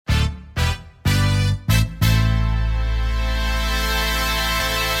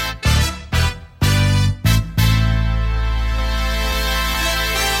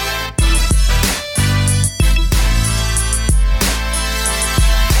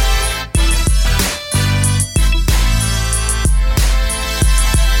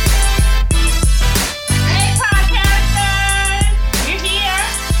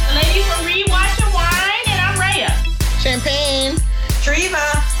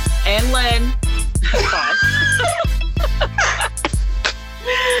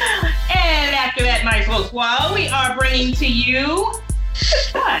Quo, we are bringing to you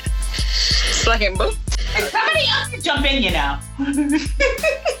what? Second book. Somebody else can jump in, you know.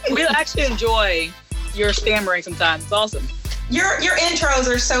 We actually enjoy your stammering sometimes. It's awesome. Your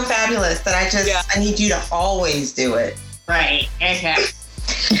intros are so fabulous that I need you to always do it. Right. Okay.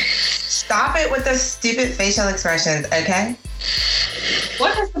 Stop it with those stupid facial expressions, okay?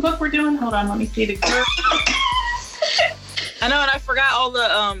 What is the book we're doing? Hold on, let me see the girl. I know, and I forgot all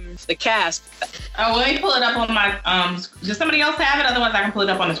the cast. Oh, let me pull it up on my does somebody else have it? Otherwise I can pull it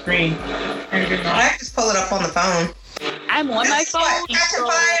up on the screen. I can just pull it up on the phone. I'm on my phone.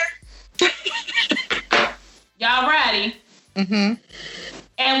 Fire. Y'all ready? Mm-hmm.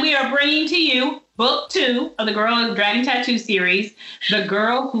 And we are bringing to you book 2 of the Girl with Dragon Tattoo series, The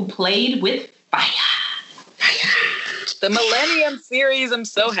Girl Who Played with Fire. The Millennium series. I'm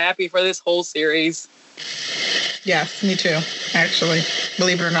so happy for this whole series. Yes, me too, actually.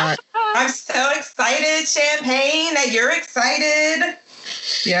 Believe it or not. I'm so excited, Champagne, that you're excited.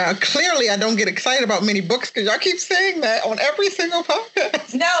 Yeah, clearly I don't get excited about many books because y'all keep saying that on every single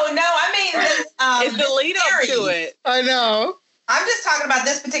podcast. No, I mean, It's the lead up to it. I know. I'm just talking about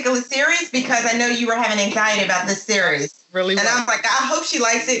this particular series because I know you were having anxiety about this series. Really? And I'm like, I hope she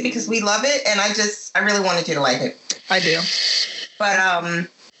likes it because we love it. And I really wanted you to like it. I do. But,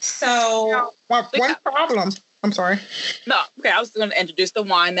 so. One problem. I'm sorry. No, okay. I was going to introduce the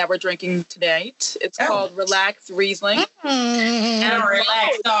wine that we're drinking today. It's called Relax Riesling. And I'm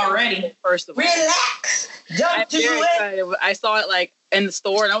relaxed already. First of all, relax. Don't do it. Excited. I saw it like in the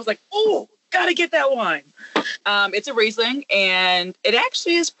store, and I was like, "Oh, gotta get that wine." It's a Riesling, and it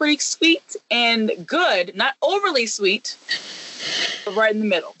actually is pretty sweet and good. Not overly sweet, but right in the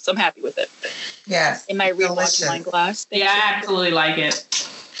middle. So I'm happy with it. Yes. In my relaunched wine glass. Yeah, I absolutely like it.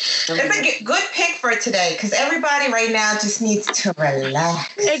 It's a good pick for today because everybody right now just needs to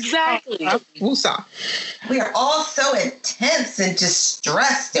relax. Exactly. Woosah. We are all so intense and just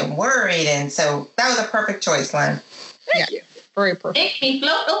stressed and worried. And so that was a perfect choice, Len. Thank you. Very perfect. Make me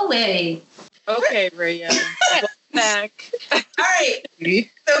float away. Okay, Rhea. Back. All right.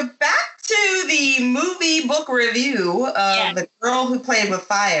 So back to the movie book review of The Girl Who Played with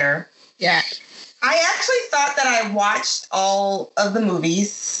Fire. Yeah. I actually thought that I watched all of the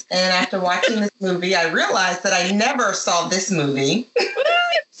movies, and after watching this movie, I realized that I never saw this movie,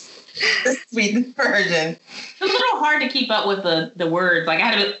 the Sweden version. It's a little hard to keep up with the words. Like I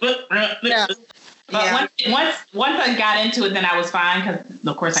had to. Yeah. But once I got into it, then I was fine because,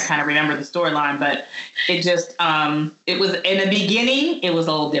 of course, I kind of remember the storyline. But it just it was in the beginning. It was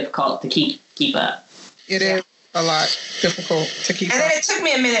a little difficult to keep up. It is a lot difficult to keep And then up. it took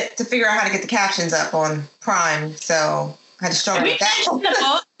me a minute to figure out how to get the captions up on Prime, so I had to struggle with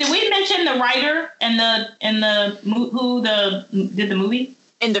that. Did we mention the writer and who did the movie?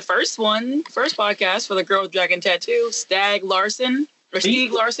 In the first podcast for The Girl with Dragon Tattoo, Stieg Larsson.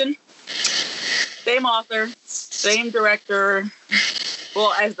 Same author, same director.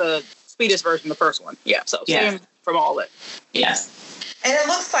 Well, as the Swedish version, the first one. Yeah, so same from all of it. Yes. And it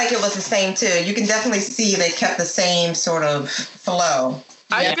looks like it was the same, too. You can definitely see they kept the same sort of flow.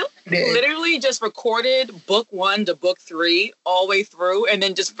 I feel like they literally just recorded book 1 to book 3 all the way through and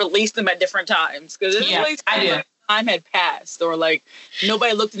then just released them at different times. Because I do. Time had passed or like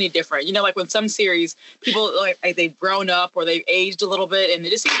nobody looked any different. You know, like when some series people like they've grown up or they've aged a little bit, and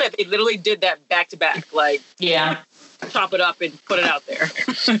it just seems like they literally did that back to back. Like chop it up and put it out there.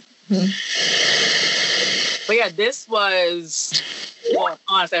 But yeah, this was, well,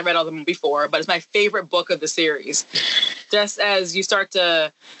 honestly, I read all of them before, but it's my favorite book of the series. Just as you start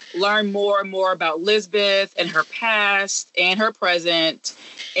to learn more and more about Lisbeth and her past and her present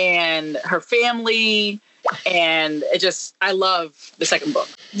and her family. And I love the second book.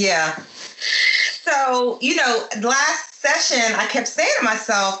 Yeah. So, last session, I kept saying to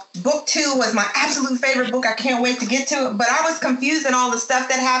myself, book 2 was my absolute favorite book. I can't wait to get to it. But I was confused in all the stuff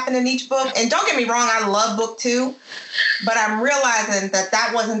that happened in each book. And don't get me wrong, I love book 2. But I'm realizing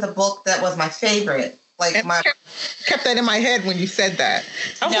that wasn't the book that was my favorite. Like kept that in my head when you said that.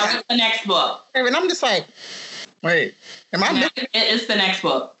 No, it's the next book. And I'm just like, wait, am I missing? It's the next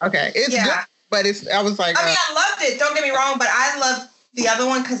book. Okay, it's good, but I was like, I mean, I loved it. Don't get me wrong, but I loved the other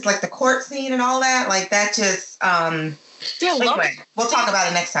one because, like, the court scene and all that, like, that just. Anyway, we'll talk about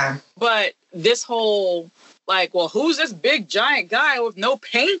it next time. But this whole, like, well, who's this big giant guy with no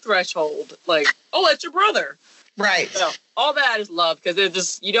pain threshold? Like, oh, it's your brother, right? So all that is love because it's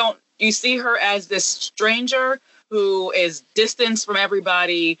just you see her as this stranger who is distanced from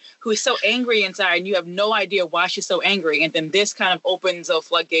everybody, who is so angry inside, and you have no idea why she's so angry. And then this kind of opens the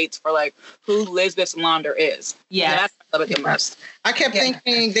floodgates for like who Lisbeth Salander is. Yeah, that's what I love it the most. I kept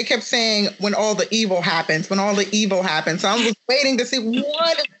thinking, they kept saying when all the evil happens. So I was waiting to see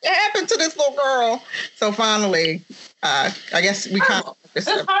what happened to this little girl. So finally, I guess we kind of. It's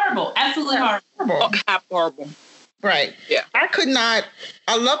horrible. Absolutely horrible. Horrible. Right. Yeah.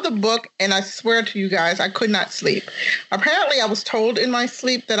 I love the book, and I swear to you guys, I could not sleep. Apparently, I was told in my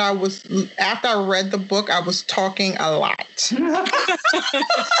sleep that after I read the book, I was talking a lot.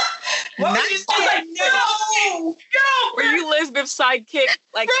 What were you saying? No. Were you Lisbeth's sidekick?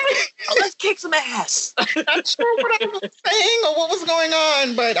 Like, let's kick some ass. Not sure what I was saying or what was going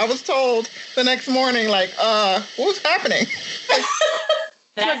on, but I was told the next morning, like, what was happening?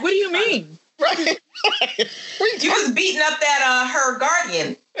 Like, what do you mean? Right. You was beating up that her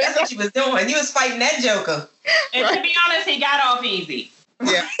guardian. That's what you was doing. You was fighting that Joker. And to be honest, he got off easy.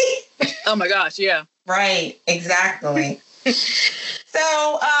 Yeah. Oh my gosh, yeah. Right, exactly.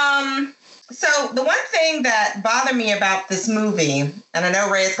 So the one thing that bothered me about this movie, and I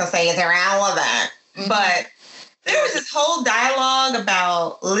know Ray's gonna say it's irrelevant, but there was this whole dialogue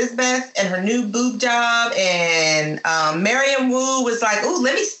about Lisbeth and her new boob job, and Marion Wu was like, "Ooh,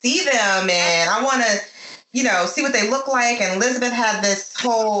 let me see them, and I want to, see what they look like." And Lisbeth had this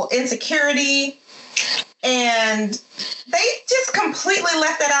whole insecurity, and they just completely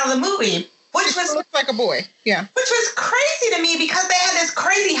left that out of the movie, which was looks like a boy, yeah. Which was crazy to me because they had this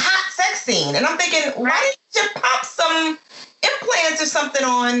crazy hot sex scene, and I'm thinking, why didn't you pop some implants or something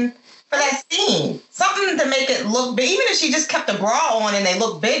on? For that scene, something to make it look big, even if she just kept a bra on and they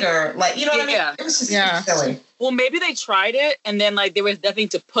look bigger, like, you know what I mean? It was just silly. Well, maybe they tried it and then like there was nothing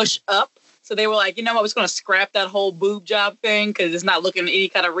to push up, so they were like, you know what, we're just gonna scrap that whole boob job thing because it's not looking any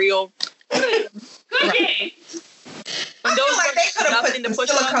kind of real. Good game. I feel like they could have put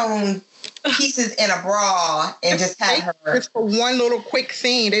some silicone pieces in a bra and just had her. Just for one little quick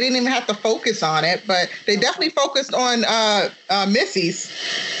scene. They didn't even have to focus on it, but they definitely focused on Missy's.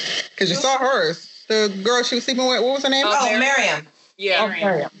 Because you saw hers. The girl she was sleeping with, what was her name? Oh, Miriam.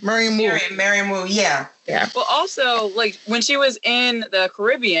 Yeah. Miriam Wu. Miriam Wu, yeah. Well, also, like, when she was in the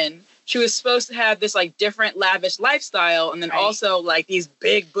Caribbean, she was supposed to have this, like, different lavish lifestyle, and then also, like, these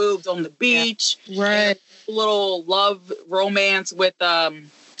big boobs on the beach. Right. Little love romance with, I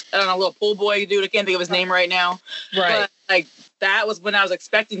don't know, a little pool boy dude. I can't think of his name right now. Right. But, like, that was when I was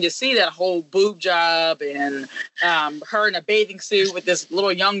expecting to see that whole boob job and her in a bathing suit with this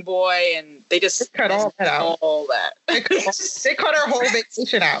little young boy, and they just cut all that out. All that. They cut her whole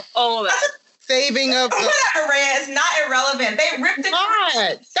vacation out. All that. Saving of whatever, Ray, it's not irrelevant. They ripped it.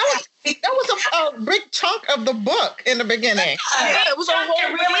 That was a big chunk of the book in the beginning. Yeah, it was a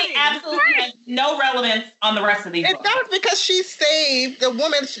whole really absolutely has no relevance on the rest of these books. That was because she saved the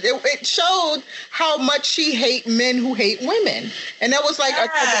woman. It showed how much she hates men who hate women, and that was like a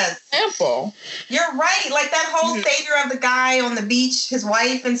example. You're right. Like that whole savior of the guy on the beach, his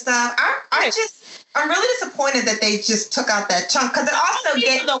wife and stuff. I'm really disappointed that they just took out that chunk because it also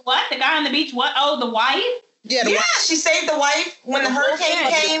gets the what? The guy on the beach? What? Oh, the wife? Yeah, she saved the wife when the hurricane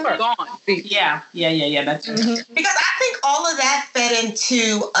came. Gone. Yeah. That's true. Because I think all of that fed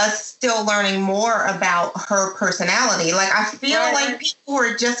into us still learning more about her personality. Like I feel like people who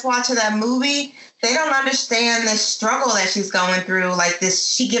are just watching that movie, they don't understand the struggle that she's going through. Like this,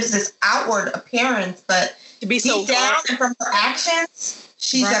 she gives this outward appearance, but to be so down and from her actions,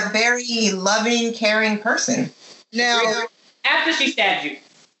 she's a very loving, caring person. Now, after she stabbed you.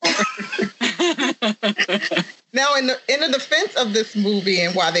 Now, in the defense of this movie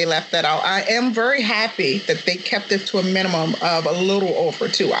and why they left that out, I am very happy that they kept it to a minimum of a little over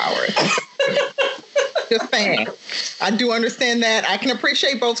 2 hours. Just saying. I do understand that. I can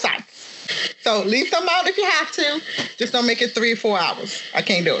appreciate both sides. So leave them out if you have to. Just don't make it 3 or 4 hours. I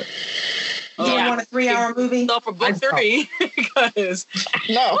can't do it. You don't want a 3-hour movie? So for book 3, because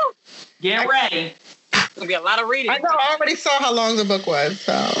no. Get ready. It's gonna be a lot of reading. I know. I already saw how long the book was.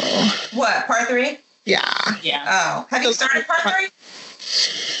 So what? Part 3? Yeah. Oh, have you started part 3?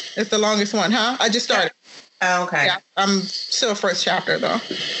 It's the longest one, huh? I just started. Oh, okay. Yeah, I'm still first chapter though.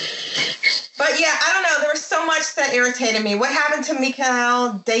 But yeah, I don't know. There was so much that irritated me. What happened to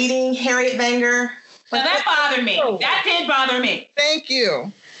Mikhail dating Harriet Wenger? Well, that bothered me. That did bother me. Thank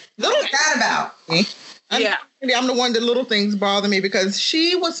you. What was that about? I'm the one that little things bother me because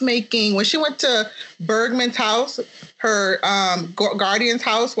she was making, when she went to Bergman's house, her guardian's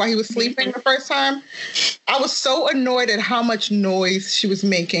house while he was sleeping the first time, I was so annoyed at how much noise she was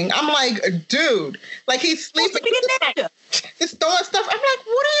making. I'm like, dude, like he's sleeping. Just throwing stuff. I'm like,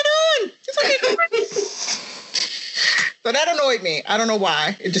 what are you doing? She's like, So that annoyed me. I don't know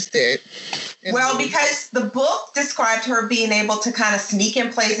why. It just did. Well, because the book described her being able to kind of sneak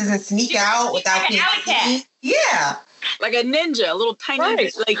in places and sneak out without being seen. Yeah. Like a ninja, a little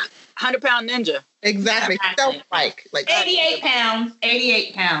tiny, like 100-pound ninja. Exactly. Stealth-like. Like 88 pounds.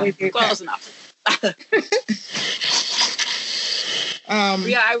 88 pounds. Close enough.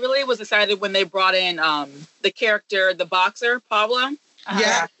 Yeah, I really was excited when they brought in the character, the boxer, Pablo.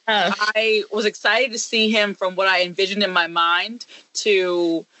 Yeah. I was excited to see him from what I envisioned in my mind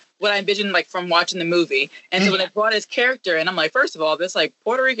to what I envisioned like from watching the movie. And so when they brought his character in, I'm like, first of all, there's like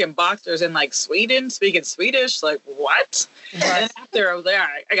Puerto Rican boxers in like Sweden speaking Swedish. Like, what? Right. And then after I was like, all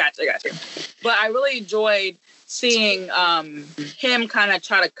right, I got you. But I really enjoyed seeing him kind of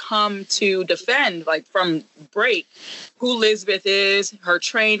try to come to defend, like from break, who Lisbeth is, her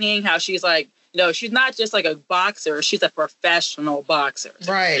training, how she's like, no, she's not just like a boxer. She's a professional boxer.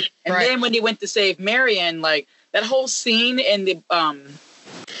 Right. And then when he went to save Marion, like that whole scene in the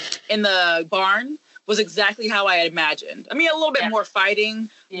barn was exactly how I had imagined. I mean, a little bit more fighting.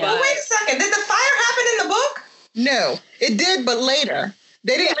 Yeah. But wait a second. Did the fire happen in the book? No, it did, but later.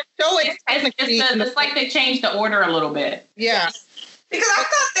 They didn't show it. It's like they changed the order a little bit. Yeah. Because I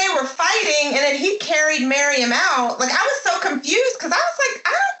thought they were fighting and then he carried Miriam out. Like, I was so confused because I was like,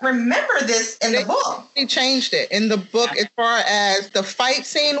 I don't remember this in the book. They changed it. In the book, as far as the fight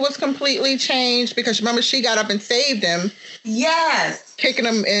scene was completely changed, because remember, she got up and saved him. Yes. Kicking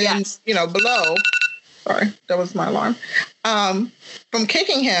him in, below. Sorry, that was my alarm. From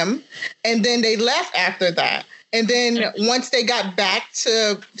kicking him. And then they left after that. And then once they got back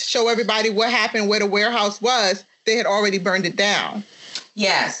to show everybody what happened, where the warehouse was, they had already burned it down.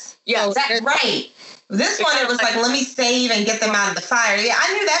 Yes. Yeah, so that's right. This one, it was like, let me save and get them out of the fire. Yeah,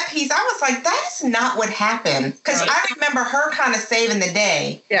 I knew that piece. I was like, that's not what happened. Because I remember her kind of saving the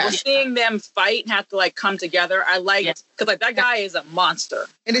day. Yeah. Seeing them fight and have to like come together, I liked, because like that guy is a monster.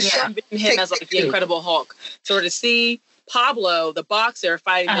 And it's him as like the Incredible Hulk. So to see Pablo, the boxer,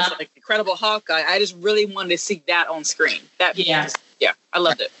 fighting this like Incredible Hulk guy, I just really wanted to see that on screen. Yeah, I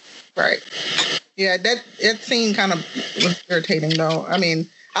loved it. Right. Yeah, that scene kind of was irritating, though. I mean,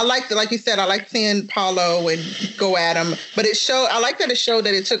 I liked it, like you said, I liked seeing Paulo and go at him, but I like that it showed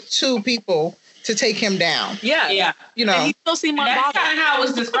that it took two people to take him down. Yeah. You know, and he still seemed that's kind of how it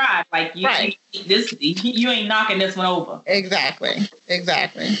was described. Like, you ain't knocking this one over. Exactly.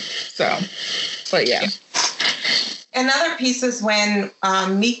 So, but yeah. Another piece is when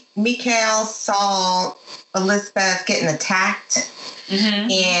Mikhail saw Elizabeth getting attacked.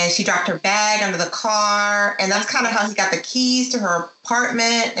 Mm-hmm. And she dropped her bag under the car. And that's kind of how he got the keys to her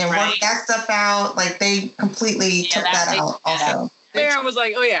apartment and worked that stuff out. Like, they completely took that out also. Baron was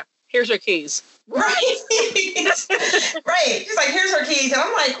like, oh, yeah, here's her keys. Right. Right. She's like, here's her keys. And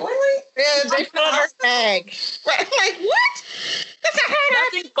I'm like, really? Yeah, they found her bag. Right. I'm like, what?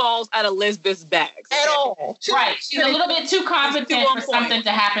 Nothing falls out of Lisbeth's bags. At all. She's a little bit too competent for something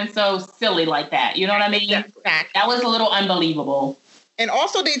to happen so silly like that. You know what I mean? Exactly. That was a little unbelievable. And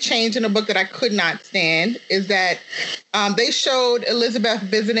also they changed in a book that I could not stand is that they showed Elizabeth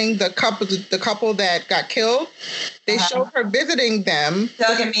visiting the couple that got killed. They showed her visiting them.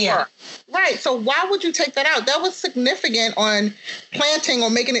 Doug and Mia. Right. So why would you take that out? That was significant on planting or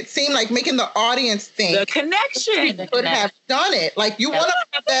making it seem like making the audience think. The connection. She could have done it. Like you want to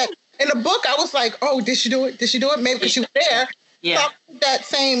have that. In the book, I was like, oh, did she do it? Did she do it? Maybe because she was there. Yeah. That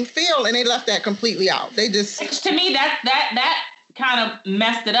same feel, and they left that completely out. They just. To me, that kind of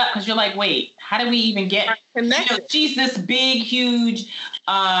messed it up because you're like, wait, how did we even get connected? She's this big, huge,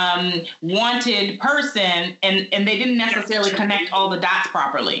 wanted person, and they didn't necessarily connect all the dots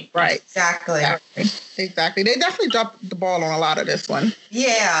properly. Right. Exactly. They definitely dropped the ball on a lot of this one.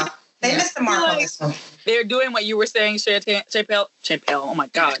 Yeah. They missed the mark on this one. They're doing what you were saying, Chantel. Oh my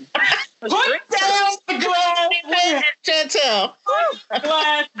God. Put down the glass, Chantel.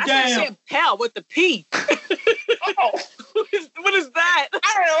 Glass down. Chantel with the P. What is that?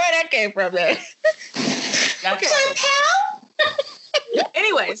 I don't know where that came from. There. Chantel.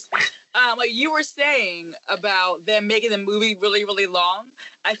 Anyways, like you were saying about them making the movie really, really long,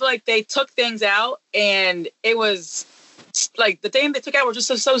 I feel like they took things out, and it was like the thing they took out was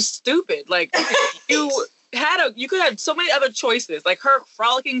just so stupid. Like you could have so many other choices, like her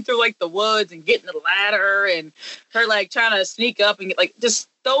frolicking through like the woods and getting the ladder, and her like trying to sneak up and get like just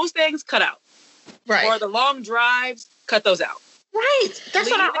those things cut out. Right. Or the long drives, cut those out. Right. That's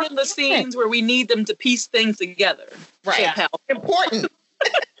Leave what in the scenes where we need them to piece things together. Right. Important.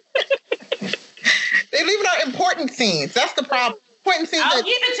 They leave out important scenes. That's the problem. Important scenes. I'll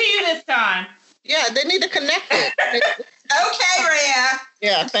give it to you this time. Yeah, they need to connect it. Okay, Rhea.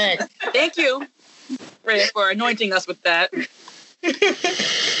 Yeah, thanks. Thank you. Right, for anointing us with that.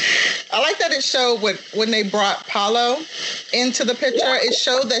 I like that it showed when they brought Paulo into the picture, it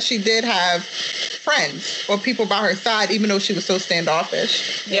showed that she did have friends or people by her side, even though she was so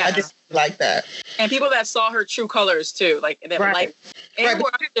standoffish. Yeah. I just like that. And people that saw her true colors too, like that Right. and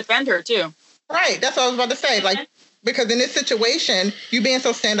were to defend her too. Right. That's what I was about to say. Like, because in this situation, you being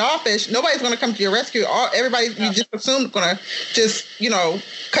so standoffish, nobody's going to come to your rescue. Everybody, you just assume going to just,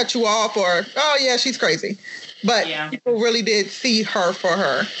 cut you off or, oh, yeah, she's crazy. But people really did see her for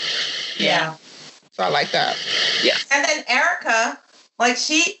her. Yeah. So I like that. Yeah. And then Erica,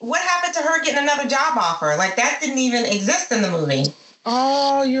 what happened to her getting another job offer? Like, that didn't even exist in the movie.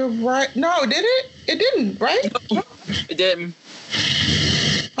 Oh, you're right. No, did it? It didn't, right? It didn't.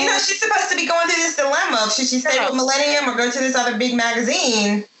 She's supposed to be going through this dilemma of should she stay with Millennium or go to this other big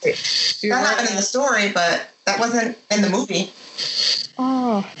magazine. That happened in the story, but that wasn't in the movie.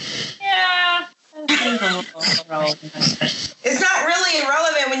 Oh. Yeah. It's not really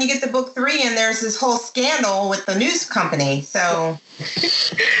irrelevant when you get to book 3 and there's this whole scandal with the news company. So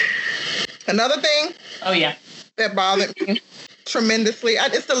another thing. Oh yeah. That bothered me tremendously.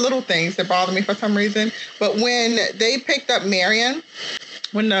 It's the little things that bother me for some reason. But when they picked up Marion,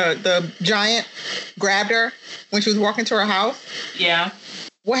 when the giant grabbed her when she was walking to her house. Yeah.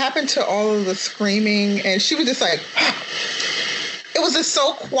 What happened to all of the screaming? And she was just like, it was just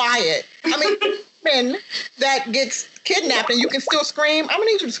so quiet. I mean, men that gets kidnapped and you can still scream. I'm gonna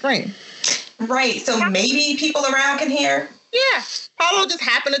need you to scream. Right. So maybe people around can hear. Yeah. Paulo just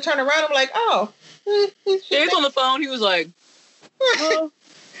happened to turn around. I'm like, oh. He's on the phone. He was like, oh.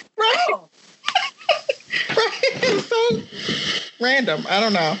 Right. Right. It's so random. I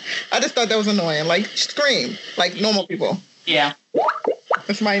don't know. I just thought that was annoying. Like, scream like normal people. Yeah.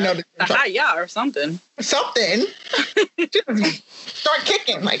 Somebody know yeah, or something. Something. Start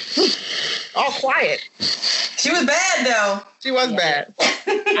kicking, like all quiet. She was bad though. She was bad.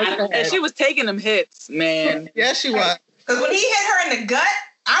 And she was taking them hits, man. Yeah, she was. Because when he hit her in the gut,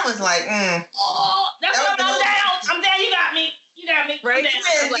 I was like, Oh, that's what I'm down. I'm down. You got me. You got me. Right?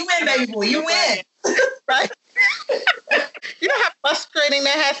 You win, baby boy. You win. Right. You know how frustrating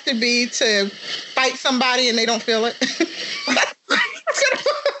that has to be to fight somebody and they don't feel it? That's the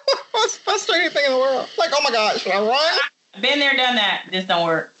most frustrating thing in the world. Like, oh my God, should I run? Been there, done that. This don't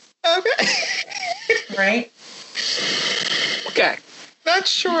work. Okay. Right? Okay. Not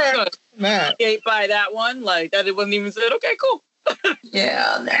sure. That. Ate by that one, like that it wasn't even said, okay, cool.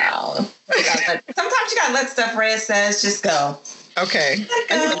 Yeah, no. Sometimes you gotta let stuff Red says just go. Okay.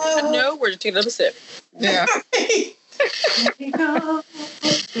 No, we're just taking another sip. Yeah. Let it go.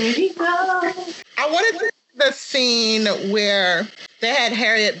 Let it go. I wanted to see the scene where they had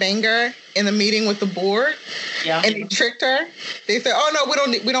Harriet Banger in the meeting with the board. Yeah. And they tricked her. They said, "Oh no,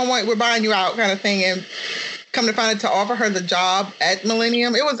 we don't want. We're buying you out," kind of thing. And come to find out, to offer her the job at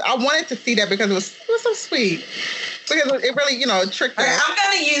Millennium. I wanted to see that because it was so sweet. Because it really, tricked her. Okay, I'm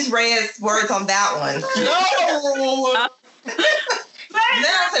gonna use Red's words on that one. No.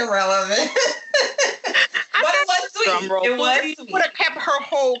 That's irrelevant. But it was sweet. It was sweet. Would have kept her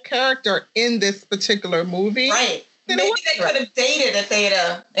whole character in this particular movie. Right. Maybe they could have dated if they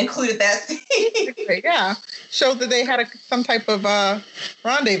had included that scene. Yeah. Showed that they had some type of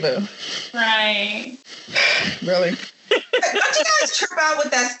rendezvous. Right. Really? Don't you guys trip out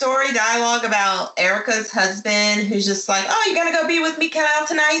with that story dialogue about Erica's husband who's just like, oh, you're going to go be with Mikael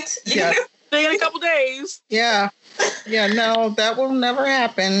tonight? Yeah. See you in a couple days. Yeah. Yeah, no, that will never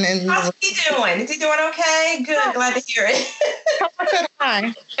happen. And how's he doing? Is he doing okay? Good. Glad to hear it. I said hi.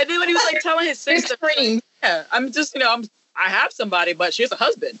 And then when he was like telling his sister, yeah, I'm just, I have somebody, but she has a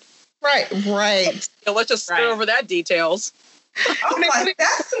husband. Right. So let's just skip over that details. I was like,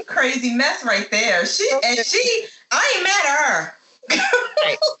 that's some crazy mess right there. I ain't mad at her.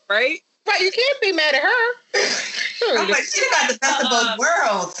 Right? Right, you can't be mad at her. I'm like, she got the best of both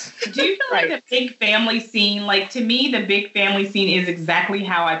worlds. Do you feel like the big family scene, like to me, the big family scene is exactly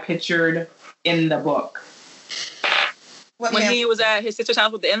how I pictured in the book. When he was at his sister's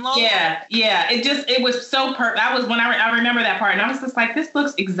house with the in-laws? Yeah. It was so perfect. That was when I remember that part, and I was just like, this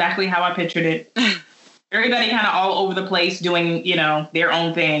looks exactly how I pictured it. Everybody kind of all over the place doing, their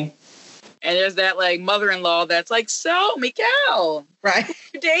own thing. And there's that mother-in-law that's like, so Mikael, right?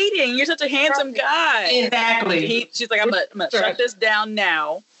 You're dating. You're such a handsome guy. Exactly. She's like, I'm gonna shut this down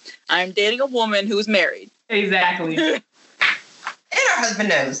now. I'm dating a woman who's married. Exactly. And her husband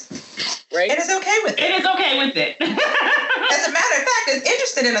knows. Right. And is okay with it. It is okay with it. As a matter of fact, is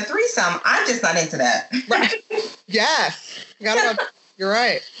interested in a threesome. I'm just not into that. Right. Yes. You're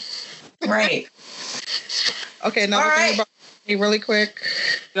right. Right. Okay, another thing about me really quick.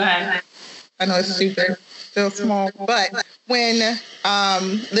 Go ahead. I know it's stupid, still small. But when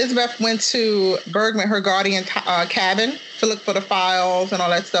Elizabeth went to Bergman, her guardian cabin, to look for the files and all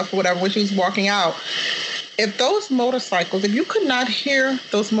that stuff or whatever, when she was walking out, if you could not hear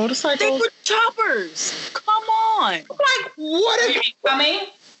those motorcycles. They were choppers. Come on. Like, what is coming?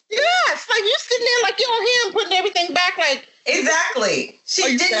 Yes, like you sitting there like you don't hear him putting everything back like. Exactly.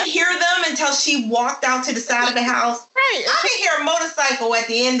 She didn't hear them until she walked out to the side of the house. Right. I can hear a motorcycle at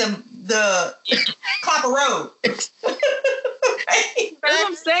the end of the Clapper Road. That's what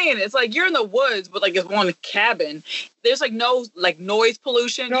I'm saying. It's like you're in the woods, but like it's one cabin. There's like no like noise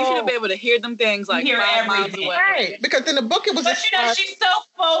pollution. No. You should be able to hear them things like 5 miles away. Right. Because in the book it was. But you know, she's so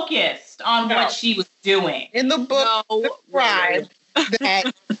focused on what she was doing. In the book, described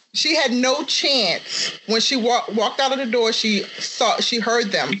that she had no chance when she walked out of the door. She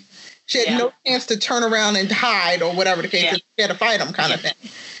heard them. She had no chance to turn around and hide or whatever the case is. She had to fight them, kind of thing.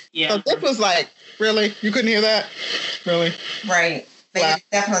 Yeah. So this was like, really, you couldn't hear that, really? Right. They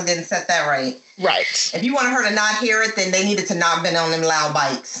definitely didn't set that right. Right. If you wanted her to not hear it, then they needed to not been on them loud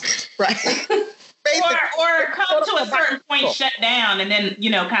bikes. Right. or come to a certain point, shut down, and then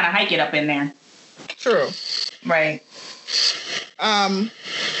kind of hike it up in there. True. Right.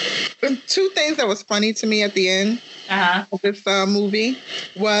 Two things that was funny to me at the end of this movie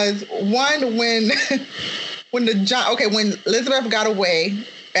was one when when Elizabeth got away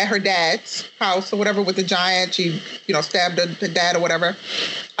at her dad's house or whatever with the giant, she stabbed her dad or whatever.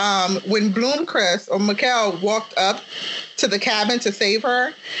 When Bloomcrest or Mikhail walked up to the cabin to save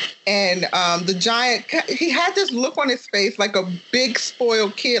her, and the giant, he had this look on his face like a big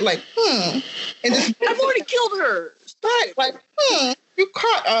spoiled kid, like and just I've already killed her. Right, like you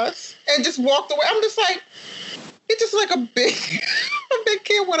caught us, and just walked away. I'm just like, he's just like a big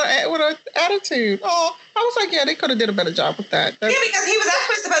kid with an attitude. Oh, I was like, yeah, they could have did a better job with that. Yeah, because he was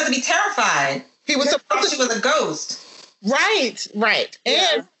actually supposed to be terrified. He was supposed to. She was a ghost. Right. Yeah.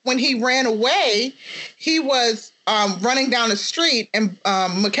 And when he ran away, he was running down the street, and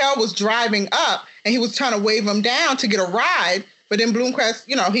Mikhail was driving up, and he was trying to wave him down to get a ride. But then Bloomcrest,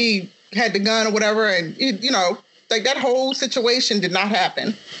 he had the gun or whatever, and like that whole situation did not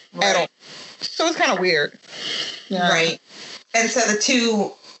happen at all. So it's kind of weird. Yeah. Right. And so the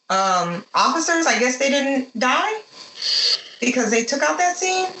two officers, I guess they didn't die because they took out that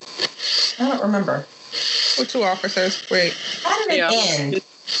scene. I don't remember. What two officers? Wait. How did it end?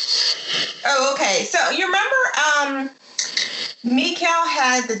 Oh, okay. So you remember Mikhail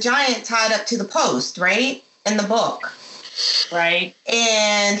had the giant tied up to the post, right? In the book. Right.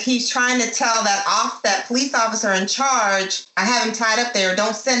 And he's trying to tell that police officer in charge, I have him tied up there.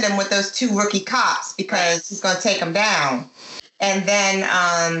 Don't send him with those two rookie cops because he's going to take him down. And then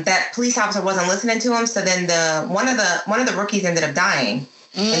that police officer wasn't listening to him. So then one of the rookies ended up dying,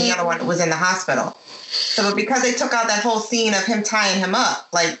 and the other one was in the hospital. So because they took out that whole scene of him tying him up,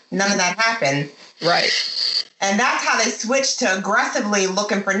 like none of that happened. Right. And that's how they switched to aggressively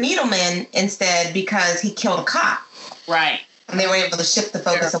looking for Needleman instead, because he killed a cop. Right. And they were able to shift the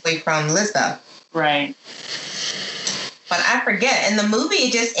focus away from Lisbeth. Right. But I forget. In the movie,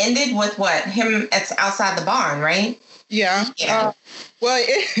 it just ended with what? Him outside the barn, right? Yeah. Well,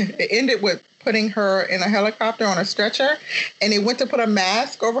 it ended with putting her in a helicopter on a stretcher, and they went to put a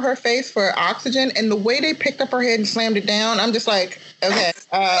mask over her face for oxygen, and the way they picked up her head and slammed it down, I'm just like, okay.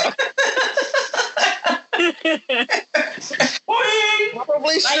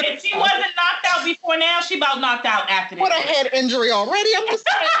 Probably like if she wasn't knocked out before now, she about knocked out after this. What a head injury already. I'm just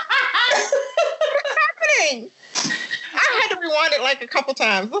like, what's happening? I had to rewind it like a couple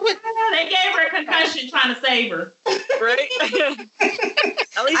times. Like, they gave her a concussion trying to save her. Right?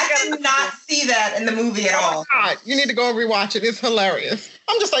 At least I did not see that in the movie at all. God, you need to go and rewatch it. It's hilarious.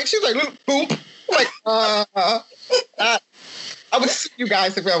 I'm just like, she's like, boom. Like, I would sue you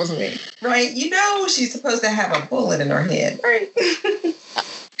guys if that was me. Right. She's supposed to have a bullet in her head. Right.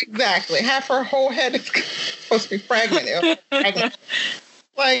 Exactly. Half her whole head is supposed to be fragmented.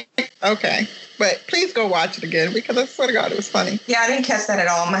 Like, okay. But please go watch it again, because I swear to God, it was funny. Yeah, I didn't catch that at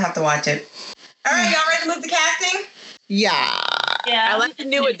all. I'm going to have to watch it. All right, y'all ready to move to casting? Yeah. I like the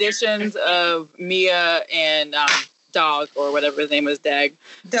new additions of Mia and Dog, or whatever his name is, Dag.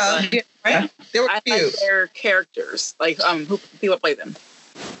 Doug. Right? They were I cute. like their characters, like who people play them.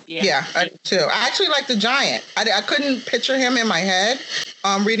 Yeah, I do too. I actually like the giant. I couldn't picture him in my head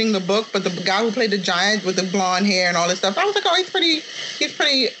reading the book, but the guy who played the giant with the blonde hair and all this stuff, I was like, oh, he's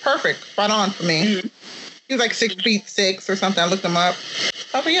pretty perfect, spot on for me. Mm-hmm. He was like 6'6" or something. I looked him up.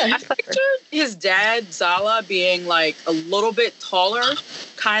 Oh, but yeah, I pictured his dad Zala being like a little bit taller,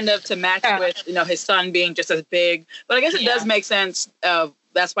 kind of to match with his son being just as big. But I guess it does make sense of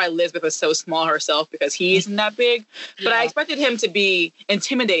that's why Elizabeth is so small herself, because he isn't that big. But I expected him to be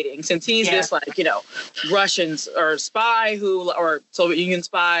intimidating, since he's this like, you know, Russian or spy or Soviet Union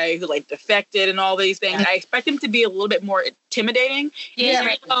spy who like defected and all these things. I expect him to be a little bit more intimidating. Even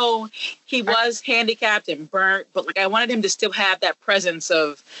though he was handicapped and burnt, but like I wanted him to still have that presence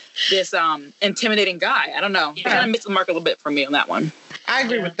of this intimidating guy. I don't know. He kind of missed the mark a little bit for me on that one. I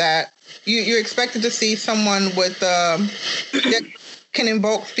agree with that. You expected to see someone with that can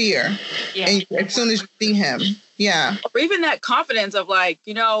invoke fear and as soon as you see him. Yeah. Or even that confidence of like,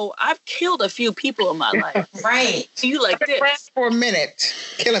 you know, I've killed a few people in my life. Right. So you like this. For a minute,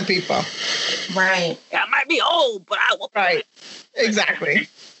 killing people. Right. I might be old, but I will. Right. Exactly.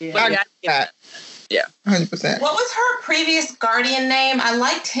 Yeah. Yeah. 100%. What was her previous guardian name? I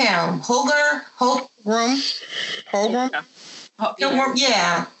liked him. Holgrim.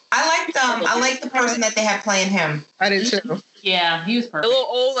 Yeah. I liked the person that they had playing him. I did too. Yeah, he was perfect. The little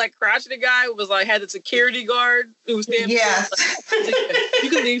old, like, crotchety guy was like, had the security guard who was standing there. Like, you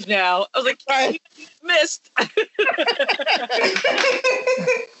can leave now. I was like, right. Missed. I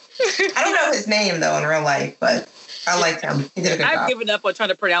don't know his name, though, in real life, but I liked him. He did a good job. I've given up on trying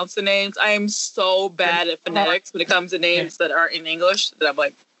to pronounce the names. I am so bad at phonetics when it comes to names that aren't in English that I'm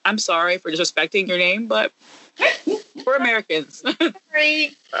like, I'm sorry for disrespecting your name, but we're Americans.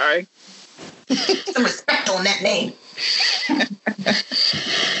 Sorry. Some respect on that name.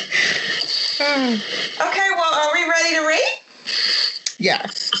 Okay, well, are we ready to rate?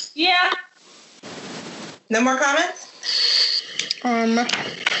 Yes. Yeah. No more comments?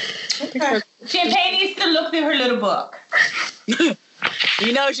 Okay. Champagne needs to look through her little book.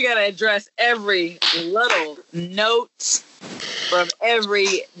 You know she got to address every little note from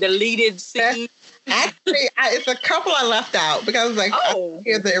every deleted scene. Actually, it's a couple I left out because I was like, I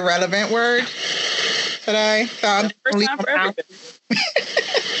hear the irrelevant word today. So I'm leave them out.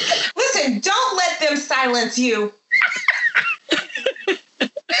 Listen, don't let them silence you.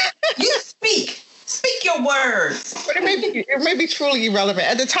 You speak. Speak your words. But it may be truly irrelevant.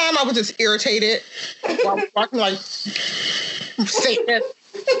 At the time, I was just irritated. Walking like, say this.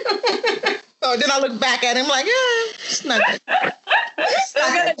 So then I look back at him like, it's nothing.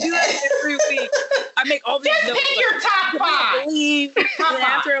 I'm going to do that every week. I make all these notes. Pick your top five. And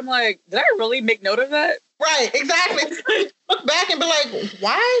after I'm like, did I really make note of that? Right, exactly. Look back and be like,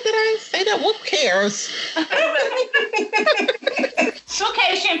 why did I say that? Who cares? It's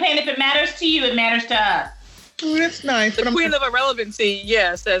okay, Champagne. If it matters to you, it matters to us. That's nice. The queen of irrelevancy,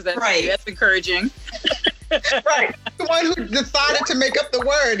 says that. Right. That's encouraging. Right. The one who decided to make up the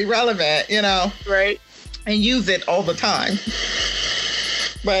word irrelevant, Right. And use it all the time.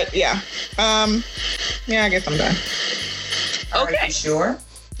 But yeah. I guess I'm done. Okay. Are you sure?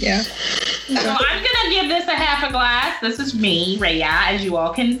 Yeah. So I'm going to give this a half a glass. This is me, Rhea, as you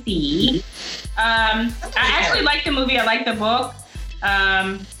all can see. I actually like the movie. I like the book.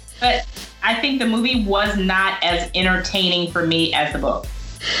 But I think the movie was not as entertaining for me as the book.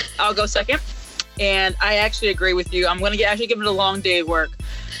 I'll go second. And I actually agree with you. I'm going to actually give it a long day at work.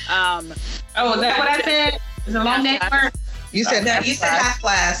 Is that what I said? Is it a long day at work? You said half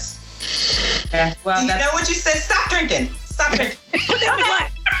glass. Okay. Well, you know what you said? Stop drinking. Stop drinking. Put down the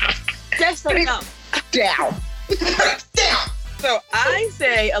glass. Just put it down. Down. Down. So I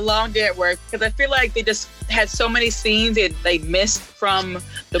say a long day at work because I feel like they just had so many scenes they missed from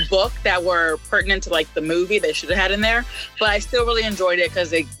the book that were pertinent to like the movie they should have had in there. But I still really enjoyed it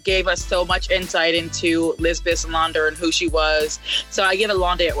because it gave us so much insight into Lisbeth Salander and who she was. So I give it a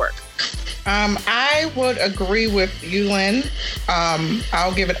long day at work. I would agree with you, Lynn.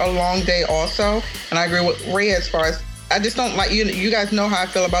 I'll give it a long day also. And I agree with Ray as far as I just don't like you guys know how I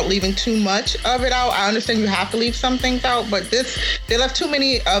feel about leaving too much of it out. I understand you have to leave some things out, but they left too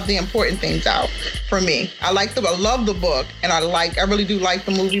many of the important things out for me. I love the book and I really do like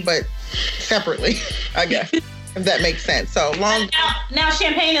the movie, but separately, I guess, if that makes sense. So long. Now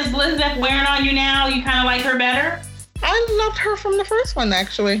Champagne, is Elizabeth wearing on you now? You kind of like her better? I loved her from the first one,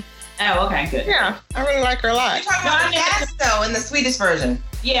 actually. Oh, okay, good. Yeah, I really like her a lot. You're talking about the cast, though, in the Swedish version.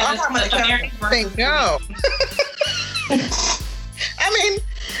 Yeah, I'm talking about the American version. No. I mean,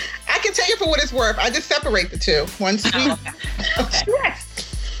 I can tell you for what it's worth. I just separate the two. One's sweet. Okay.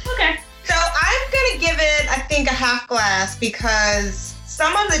 Okay. So I'm going to give it, I think, a half glass because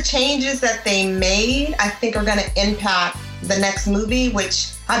some of the changes that they made, I think, are going to impact the next movie,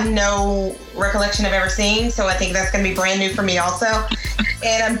 which I have no recollection of ever seeing. So I think that's going to be brand new for me also.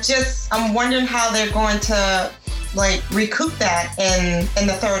 And I'm wondering how they're going to like recoup that in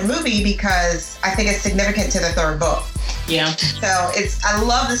the third movie because I think it's significant to the third book. Yeah. So I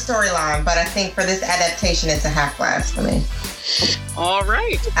love the storyline, but I think for this adaptation, it's a half glass for me. All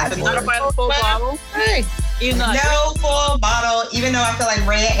right. Absolutely. Not a final full bottle. Hey. No full bottle, even though I feel like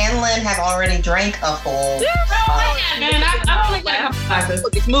Rhea and Lynn have already drank a full. Man, I only got a couple glasses.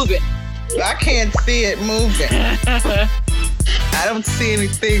 Look, it's moving. I can't see it moving. I don't see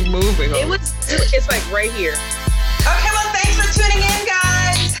anything moving. It's like right here. Okay, well, thanks for tuning in,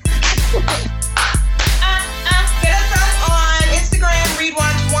 guys. Hit us up on Instagram, Read,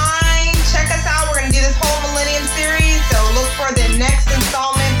 Watch, Wine. Check us out. We're going to do this whole Millennium series, so look for the next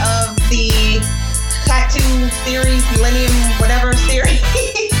installment of the Tattoo series, Millennium whatever series.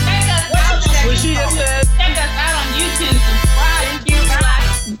 What she just said. Check us out on YouTube. Subscribe. Thank you.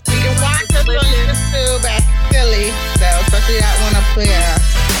 You can watch us on YouTube at Philly, so especially that one up there.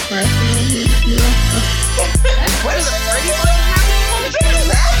 What is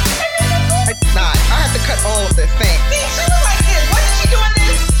Not. I have to cut all of this. Thanks. See, she was like this. Wasn't she doing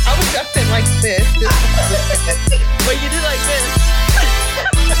this? I was just in like this. But you did like this.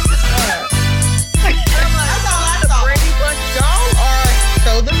 That's all I saw. Y'all are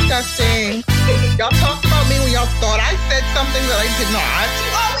so disgusting. Y'all talked about me when y'all thought I said something that I did not.